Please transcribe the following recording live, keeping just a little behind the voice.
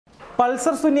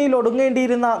Pulsar സുന്നിയിൽ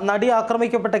ഒടുങ്ങേണ്ടിയിരുന്ന നടി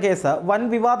ആക്രമിക്കപ്പെട്ട case വൻ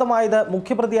വിവാദമായത്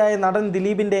മുഖ്യപ്രതിയായ നടൻ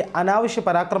ദിലീപിന്റെ അനാവശ്യ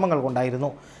പരാക്രമങ്ങൾ കൊണ്ടായിരുന്നു.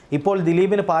 ഇപ്പോൾ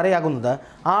ദിലീപിന് പാരയാകുന്നത്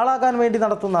ആളാകാൻ വേണ്ടി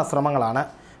നടത്തുന്ന ശ്രമങ്ങളാണ്.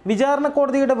 വിചാരണ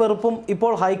കോടതിയുടെ വെറുപ്പും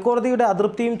ഇപ്പോൾ ഹൈക്കോടതിയുടെ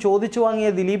അതൃപ്തിയും ചോദിച്ചു വാങ്ങിയ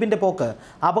ദിലീപിന്റെ പോക്ക്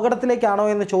അപകടത്തിലേക്കാണോ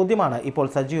എന്ന ചോദ്യമാണ് ഇപ്പോൾ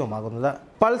സജീവമാകുന്നത്.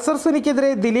 പൾസർ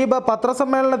സുനിക്കെതിരെ ദിലീപ്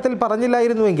പത്രസമ്മേളനത്തിൽ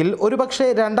പറഞ്ഞില്ലായിരുന്നുവെങ്കിൽ ഒരുപക്ഷെ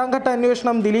രണ്ടാം ഘട്ട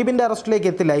അന്വേഷണം ദിലീപിന്റെ അറസ്റ്റിലേക്ക്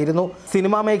എത്തില്ലായിരുന്നു.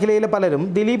 സിനിമാ മേഖലയിലെ പലരും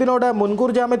ദിലീപിനോട്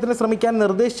മുൻകൂർ ജാമ്യത്തിന് ശ്രമിക്കാൻ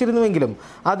നിർദ്ദേശിച്ചിരുന്നുവെങ്കിലും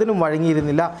അതിനും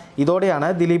വഴങ്ങിയിരുന്നില്ല. ഇതോടെയാണ്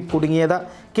ദിലീപ് കുടുങ്ങിയത്.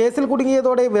 കേസിൽ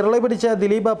കുടുങ്ങിയതോടെ വിരളി പിടിച്ച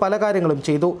ദിലീപ് പല കാര്യങ്ങളും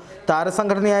ചെയ്തു.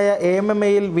 താരസംഘടനയായ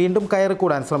AMMAയിൽ വീണ്ടും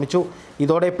കയറിക്കൂടാൻ ശ്രമിച്ചു.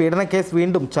 ഇതോടെ പീഡനക്കേസ്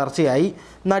വീണ്ടും ചർച്ചയായി.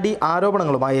 നടി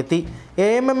ആരോപണങ്ങളുമായി എത്തി.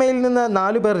 AMMAയിൽ നിന്ന്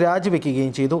 4 പേർ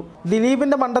രാജിവെക്കുകയും ചെയ്തു.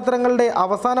 ദിലീപിന്റെ മണ്ടത്തരങ്ങളുടെ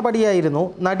അവസാന പടിയായിരുന്നു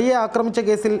നടിയെ ആക്രമിച്ച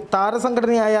കേസിൽ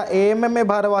താരസംഘടനയായ AMMA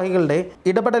ഭാരവാഹികളുടെ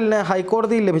ഇടപെടലിന്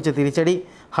ഹൈക്കോടതിയിൽ ലഭിച്ച തിരിച്ചടി.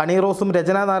 ഹണി റോസും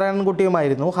രചന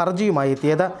നാരായണൻകുട്ടിയുമായിരുന്നു ഹർജിയുമായി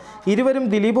എത്തിയത്. ഇരുവരും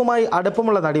ദിലീപുമായി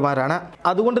അടുപ്പമുള്ള നടിമാരാണ്.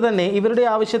 അതുകൊണ്ട് തന്നെ ഇവരുടെ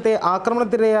ആവശ്യത്തെ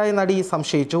ആക്രമണത്തിനിരയായ നടി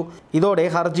സംശയിച്ചു. ഇതോടെ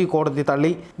ഹർജി കോടതി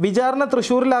തള്ളി. വിചാരണ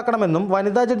തൃശൂരിലാക്കണമെന്നും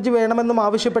വനിതാ ജഡ്ജി വേണമെന്നും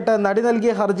ആവശ്യപ്പെട്ട് നടി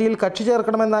നൽകിയ ഹർജിയിൽ കക്ഷി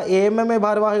ചേർക്കണമെന്ന AMMA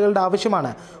ഭാരവാഹികളുടെ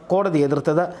ആവശ്യമാണ് കോടതി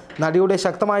എതിർത്തത്. നടിയുടെ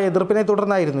ശക്തമായ എതിർപ്പിനെ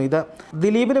തുടർന്നായിരുന്നു ഇത്.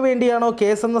 ദിലീപിന് വേണ്ടിയാണോ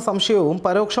കേസെന്ന സംശയവും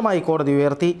പരോക്ഷമായി കോടതി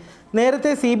ഉയർത്തി.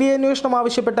 നേരത്തെ CBI അന്വേഷണം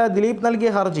ആവശ്യപ്പെട്ട ദിലീപ് നൽകിയ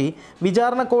ഹർജി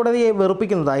വിചാരണ കോടതിയെ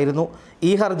വെറുപ്പിക്കുന്നതായിരുന്നു.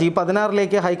 ഈ ഹർജി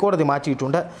 16ലേക്ക് ഹൈക്കോടതി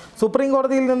മാറ്റിയിട്ടുണ്ട്. സുപ്രീം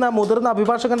കോടതിയിൽ നിന്ന് മുതിർന്ന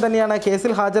അഭിഭാഷകൻ തന്നെയാണ്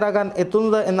കേസിൽ ഹാജരാകാൻ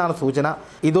എത്തുന്നത് എന്നാണ് സൂചന.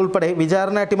 ഇതുൾപ്പെടെ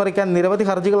വിചാരണ അട്ടിമറിക്കാൻ നിരവധി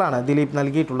ഹർജികളാണ് ദിലീപ്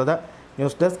നൽകിയിട്ടുള്ളത്.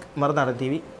 ന്യൂസ് ഡെസ്ക് മറുനാടൻ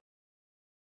TV.